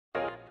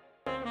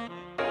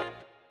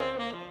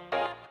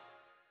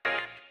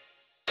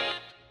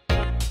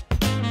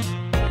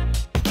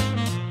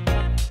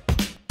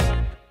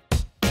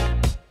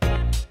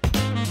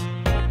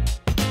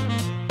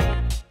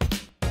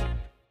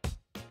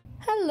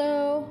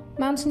Hello,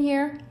 Mountain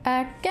here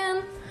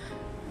again.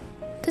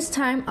 This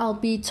time I'll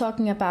be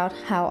talking about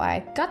how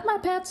I got my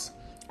pets,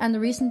 and the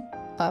reason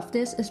of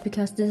this is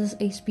because this is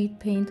a speed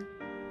paint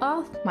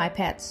of my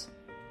pets.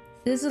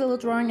 This is a little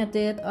drawing I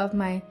did of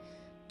my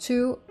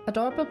two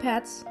adorable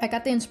pets. I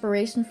got the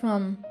inspiration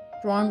from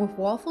Drawing with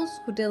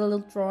Waffles, who did a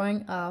little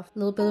drawing of a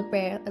little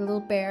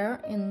bear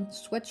in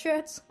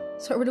sweatshirts.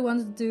 So I really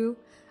wanted to do,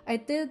 I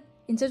did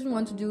intentionally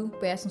want to do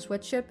bears in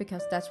sweatshirt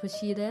because that's what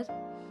she did.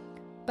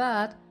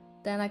 But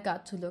then I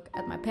got to look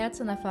at my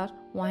pets and I thought,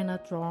 why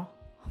not draw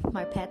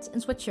my pets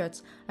in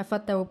sweatshirts? I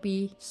thought that would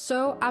be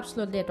so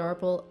absolutely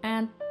adorable,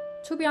 and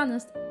to be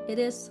honest, it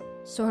is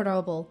so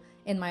adorable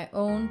in my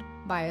own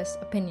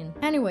biased opinion.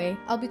 Anyway,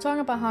 I'll be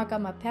talking about how I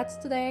got my pets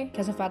today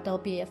because I thought that'll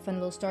be a fun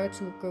little story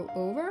to go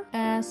over.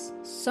 As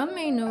some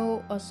may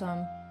know or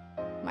some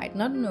might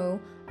not know,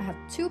 I have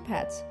two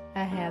pets.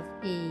 I have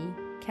a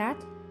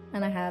cat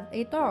and I have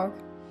a dog.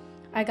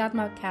 I got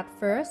my cat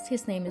first.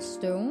 His name is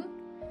Stone,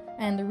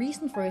 and the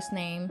reason for his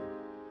name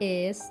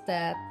is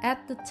that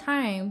at the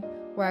time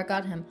where I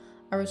got him,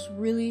 I was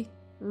really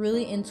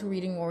into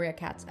reading warrior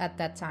cats at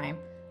that time.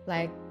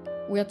 Like,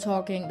 we're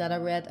talking that I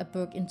read a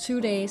book in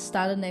 2 days,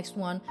 started the next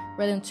one,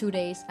 read in 2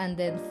 days, and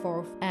then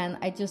fourth. And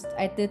I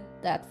did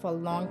that for a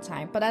long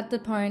time. But at the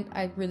point,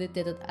 I really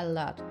did it a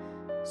lot.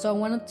 So I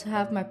wanted to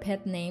have my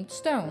pet named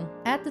Stone.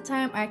 At the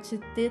time, I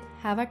actually did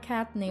have a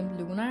cat named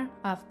Luna,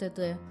 after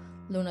the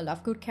Luna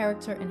Lovegood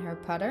character in Harry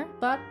Potter.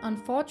 But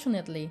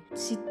unfortunately,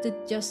 she did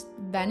just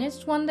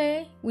vanish one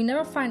day. We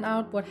never find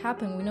out what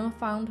happened. We never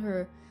found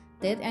her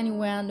dead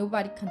anywhere.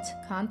 Nobody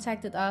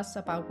contacted us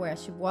about where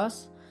she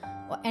was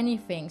or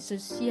anything. So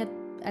she had,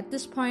 at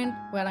this point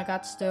when I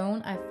got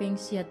Stone, I think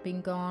she had been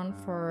gone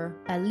for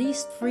at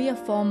least 3 or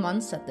 4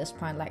 months at this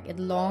point, like a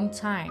long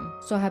time.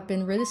 So I had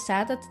been really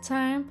sad at the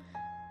time.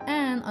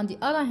 And on the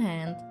other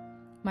hand,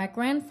 my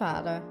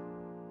grandfather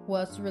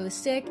was really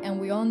sick,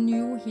 and we all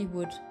knew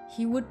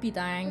he would be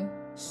dying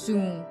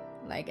soon.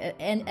 Like at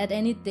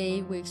any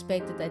day we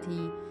expected that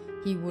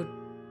he would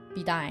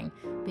be dying,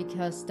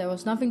 because there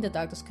was nothing the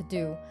doctors could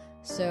do.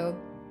 So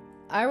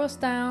I was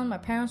down, my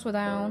parents were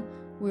down.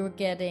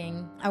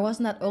 I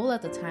wasn't that old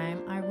at the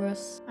time.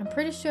 I'm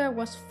pretty sure I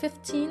was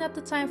 15 at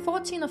the time,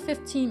 14 or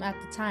 15 at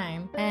the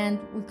time. And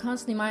we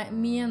constantly,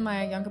 me and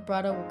my younger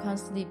brother were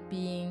constantly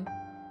being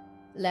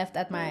left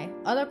at my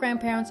other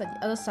grandparents at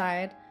the other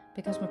side,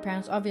 because my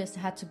parents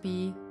obviously had to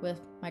be with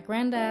my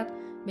granddad,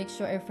 make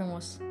sure everything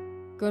was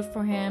good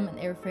for him and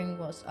everything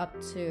was up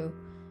to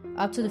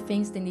the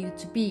things they needed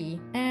to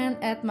be.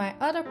 And at my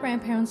other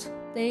grandparents,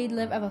 they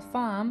live at a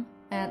farm,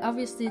 and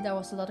obviously there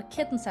was a lot of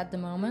kittens at the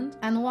moment.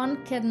 And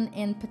one kitten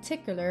in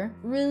particular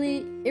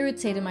really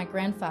irritated my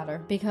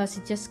grandfather, because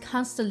he just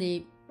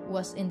constantly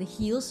was in the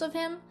heels of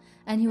him,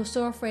 and he was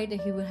so afraid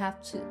that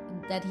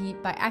he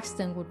by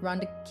accident would run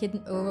the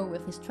kitten over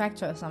with his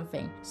tractor or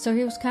something. So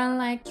he was kind of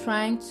like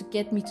trying to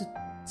get me to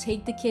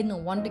take the kitten or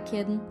want the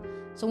kitten.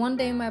 So one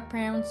day my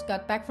parents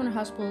got back from the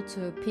hospital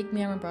to pick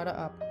me and my brother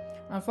up.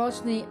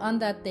 Unfortunately, on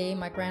that day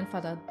my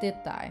grandfather did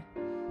die.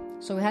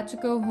 So we had to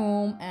go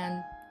home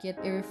and get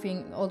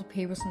everything, all the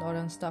papers in order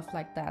and stuff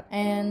like that.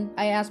 And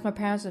I asked my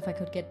parents if I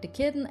could get the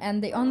kitten,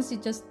 and they honestly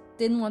just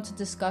didn't want to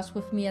discuss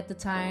with me at the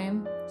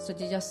time. So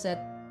they just said,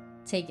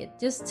 take it.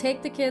 Just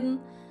take the kitten.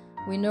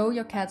 We know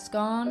your cat's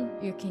gone.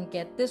 You can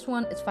get this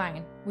one. It's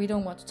fine. We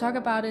don't want to talk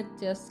about it.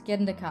 Just get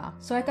in the car.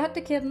 So I got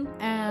the kitten,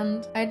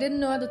 and I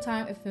didn't know at the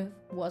time if it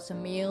was a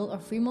male or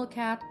female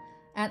cat.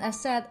 And as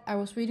said, I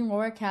was reading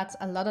warrior cats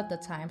a lot at the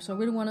time. So I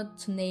really wanted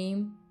to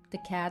name the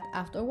cat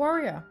after a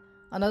warrior.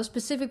 Not a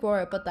specific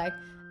warrior, but like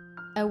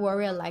a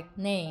warrior-like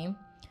name.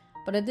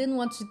 But I didn't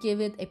want to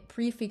give it a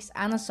prefix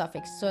and a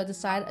suffix. So I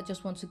decided I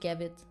just want to give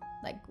it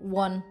like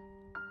one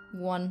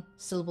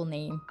syllable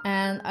name.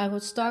 And I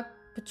was stuck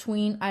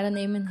between either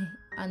naming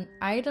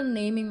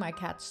my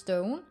cat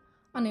Stone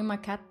or naming my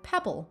cat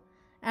Pebble.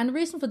 And the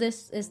reason for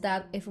this is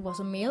that if it was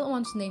a male, I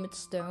wanted to name it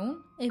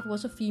Stone. If it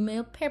was a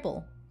female,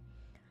 Pebble.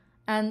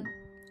 And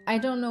I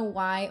don't know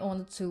why I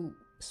wanted to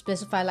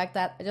specify like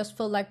that. I just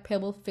felt like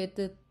Pebble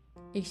fitted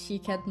a she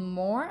cat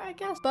more, I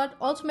guess. But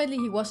ultimately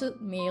he was a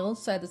male,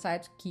 so I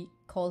decided to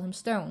call him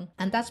Stone.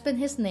 And that's been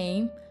his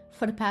name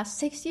for the past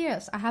 6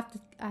 years. I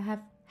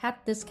have had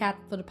this cat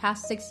for the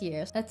past 6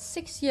 years. That's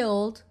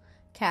 6-year-old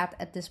cat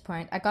at this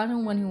point. I got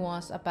him when he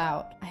was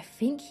about, I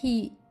think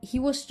he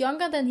was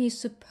younger than he's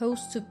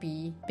supposed to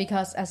be,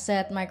 because as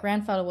said, my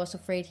grandfather was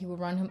afraid he would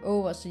run him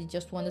over, so he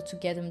just wanted to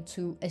get him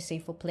to a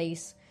safer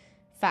place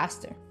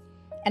faster.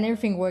 And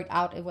everything worked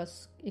out. It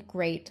was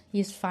great.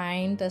 He's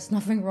fine. There's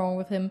nothing wrong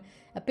with him.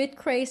 A bit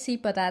crazy,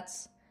 but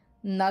that's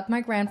not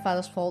my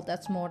grandfather's fault.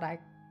 That's more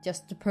like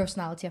just the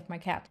personality of my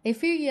cat. A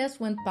few years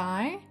went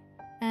by,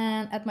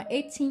 and at my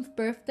 18th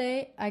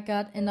birthday, I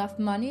got enough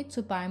money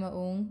to buy my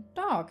own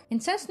dog.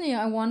 Intentionally,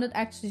 I wanted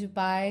actually to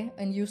buy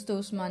and use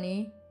those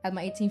money at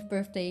my 18th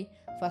birthday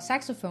for a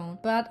saxophone.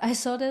 But I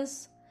saw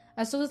this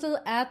little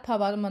ad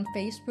pop up on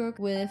Facebook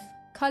with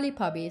collie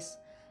puppies.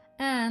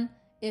 And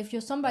if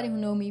you're somebody who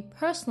know me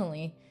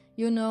personally,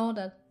 you know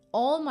that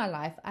all my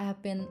life, I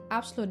have been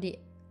absolutely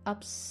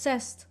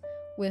obsessed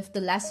with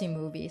the Lassie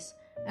movies.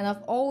 And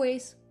I've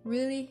always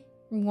really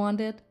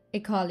wanted a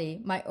collie,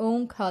 my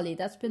own collie.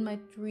 That's been my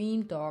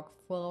dream dog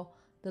for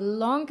the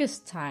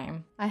longest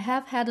time. I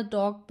have had a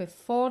dog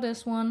before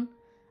this one.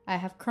 I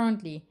have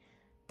currently.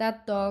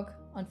 That dog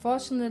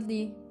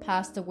unfortunately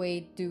passed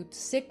away due to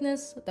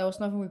sickness. There was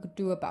nothing we could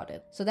do about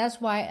it. So that's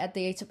why at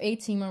the age of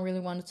 18 I really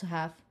wanted to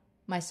have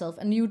myself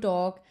a new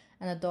dog,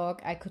 and a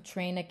dog I could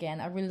train again.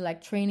 I really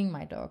like training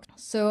my dogs.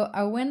 So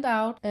I went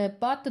out,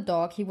 bought the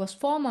dog. He was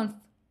 4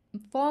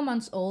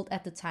 months old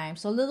at the time,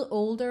 so a little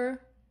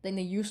older than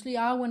they usually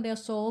are when they're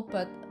sold,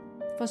 but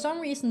for some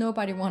reason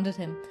nobody wanted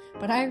him.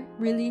 But I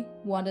really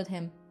wanted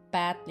him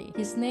badly.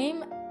 His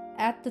name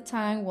at the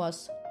time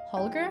was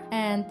Holger,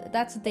 and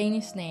that's a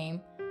Danish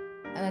name.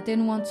 And I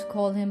didn't want to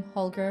call him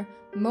Holger,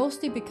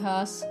 mostly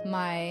because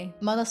my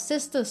mother's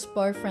sister's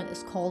boyfriend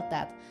is called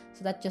that.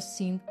 So that just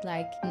seemed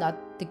like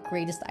not the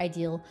greatest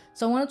ideal.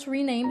 So I wanted to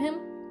rename him,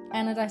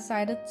 and I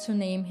decided to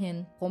name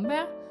him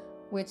Brumbær,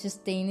 which is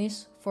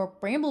Danish for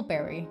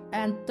brambleberry.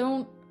 And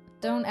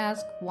don't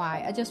ask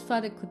why. I just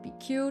thought it could be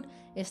cute.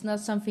 It's not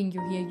something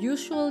you hear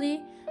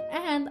usually,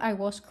 and I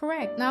was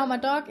correct. Now my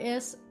dog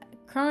is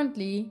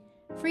currently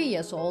 3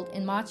 years old.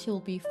 In March he'll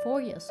be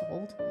 4 years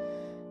old.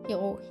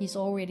 He's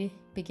already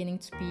beginning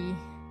to be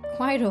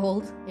quite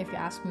old, if you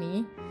ask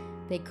me.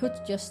 They could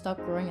just stop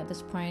growing at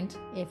this point,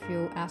 if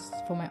you ask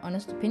for my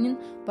honest opinion.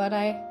 But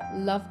I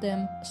love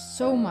them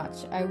so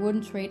much. I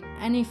wouldn't trade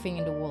anything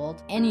in the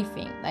world.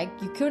 Anything. Like,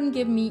 you couldn't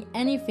give me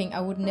anything I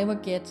would never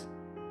get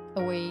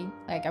away.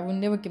 Like, I would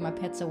never give my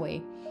pets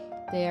away.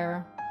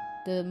 They're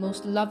the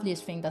most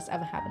loveliest thing that's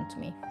ever happened to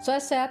me. So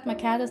as said, my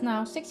cat is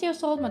now 6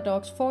 years old. My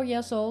dog's 4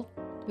 years old.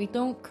 We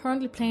don't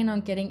currently plan on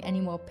getting any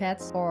more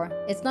pets, or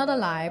it's not a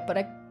lie, but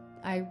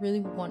I really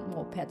want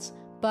more pets.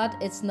 But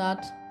it's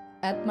not,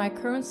 at my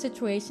current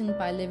situation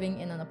by living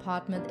in an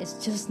apartment, it's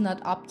just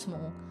not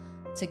optimal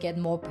to get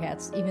more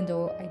pets, even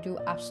though I do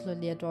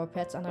absolutely adore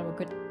pets and I would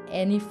get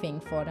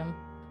anything for them.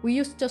 We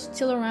used to just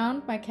chill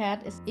around. My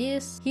cat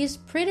he's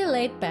pretty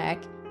laid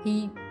back.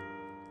 He,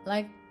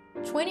 like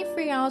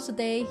 23 hours a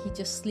day, he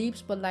just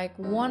sleeps, but like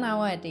 1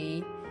 hour a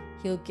day,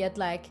 he'll get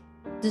like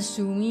the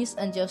zoomies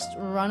and just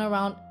run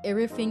around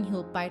everything.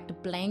 He'll bite the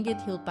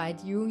blanket, he'll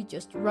bite you, he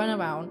just run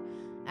around.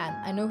 And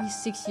I know he's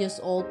 6 years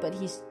old, but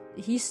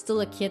he's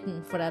still a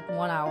kitten for that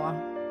 1 hour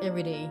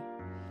every day.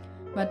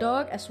 My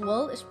dog as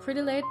well is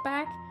pretty laid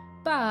back,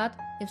 but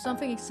if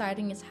something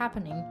exciting is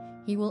happening,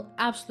 he will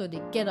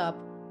absolutely get up,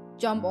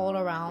 jump all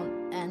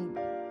around, and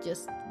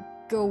just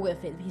go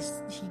with it.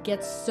 He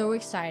gets so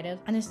excited,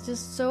 and it's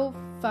just so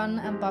fun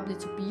and bubbly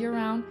to be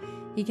around.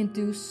 He can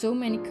do so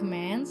many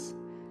commands.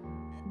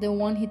 The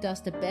one he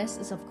does the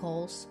best is, of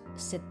course,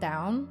 sit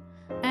down,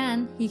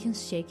 and he can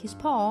shake his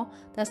paw.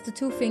 That's the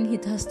two things he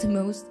does the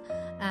most,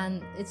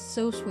 and it's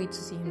so sweet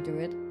to see him do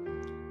it.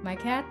 My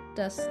cat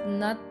does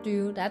not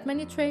do that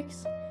many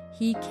tricks.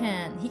 He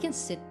can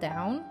sit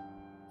down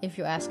if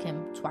you ask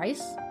him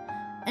twice,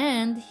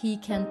 and he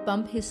can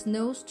bump his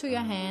nose to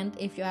your hand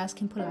if you ask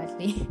him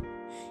politely.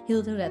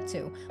 He'll do that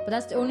too, but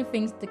that's the only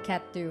things the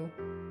cat do.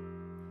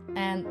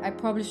 And I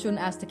probably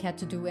shouldn't ask the cat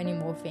to do any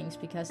more things,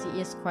 because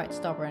he is quite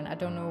stubborn. I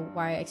don't know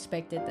why I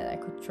expected that I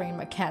could train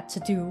my cat to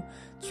do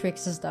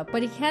tricks and stuff,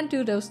 but he can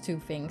do those two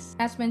things.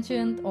 As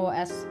mentioned, or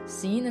as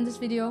seen in this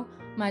video,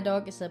 my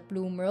dog is a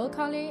blue Merle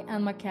collie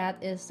and my cat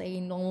is a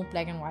normal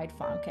black and white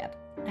farm cat.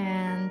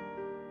 And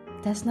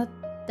there's not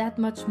that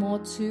much more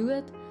to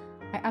it.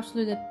 I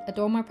absolutely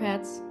adore my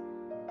pets,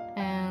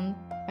 and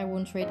I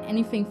wouldn't trade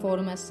anything for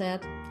them, as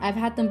said. I've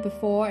had them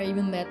before. I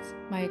even met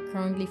my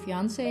currently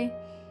fiance,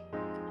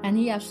 and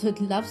he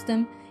absolutely loves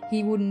them.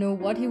 He wouldn't know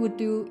what he would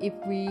do if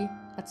we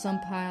at some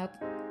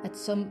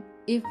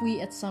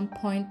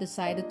point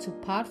decided to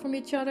part from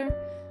each other.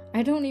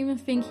 I don't even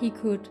think he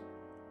could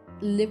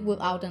live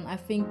without them. I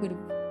think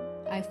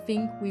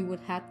we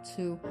would have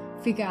to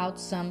figure out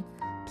some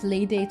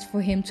play dates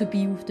for him to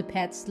be with the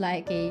pets,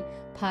 like a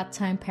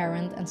part-time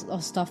parent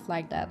or stuff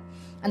like that.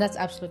 And that's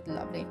absolutely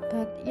lovely.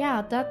 But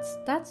yeah, that's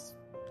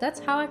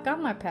how I got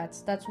my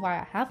pets. That's why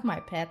I have my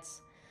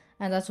pets,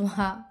 and that's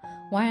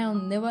why I'll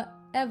never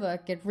ever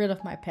get rid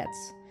of my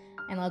pets.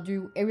 And I'll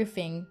do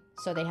everything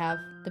so they have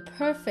the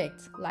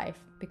perfect life,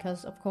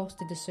 because of course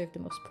they deserve the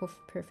most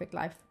perfect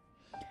life.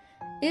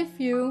 If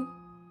you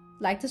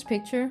like this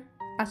picture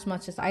as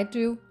much as I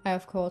do, I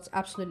of course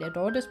absolutely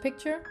adore this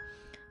picture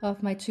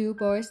of my two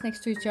boys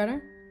next to each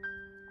other.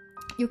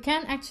 You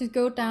can actually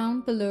go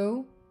down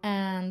below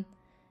and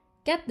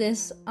get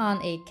this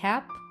on a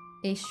cap,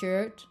 a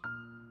shirt,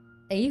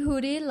 a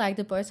hoodie, like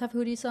the boys have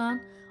hoodies on,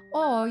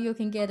 or you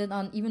can get it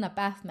on even a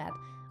bath mat.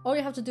 All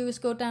you have to do is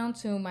go down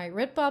to my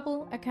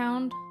Redbubble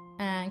account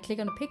and click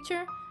on the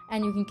picture,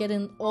 and you can get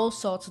in all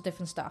sorts of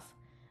different stuff.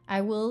 I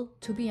will,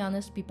 to be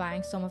honest, be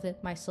buying some of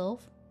it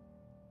myself,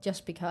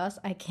 just because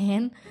I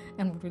can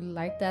and would really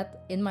like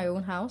that in my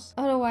own house.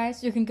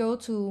 Otherwise, you can go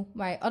to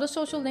my other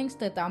social links,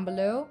 they're down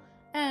below,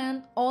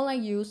 and all I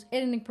use,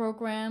 editing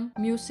program,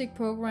 music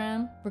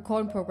program,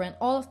 recording program,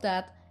 all of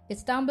that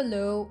It's down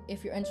below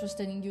if you're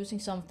interested in using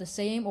some of the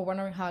same or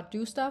wondering how to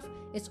do stuff.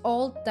 It's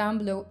all down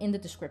below in the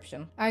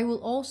description. I will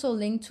also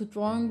link to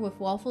Drawing with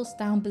Waffles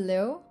down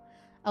below.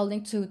 I'll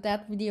link to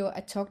that video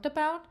I talked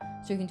about,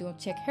 so you can go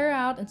check her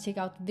out and check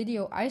out the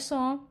video I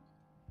saw.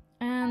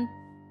 And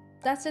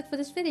that's it for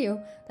this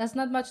video. There's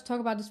not much to talk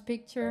about this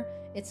picture.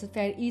 It's a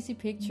very easy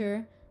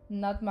picture.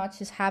 Not much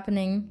is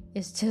happening.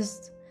 It's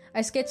just,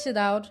 I sketched it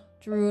out,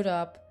 drew it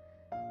up,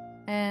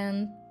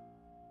 and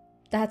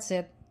that's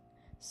it.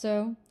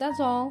 So that's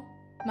all.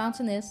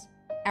 Mountain is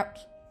out.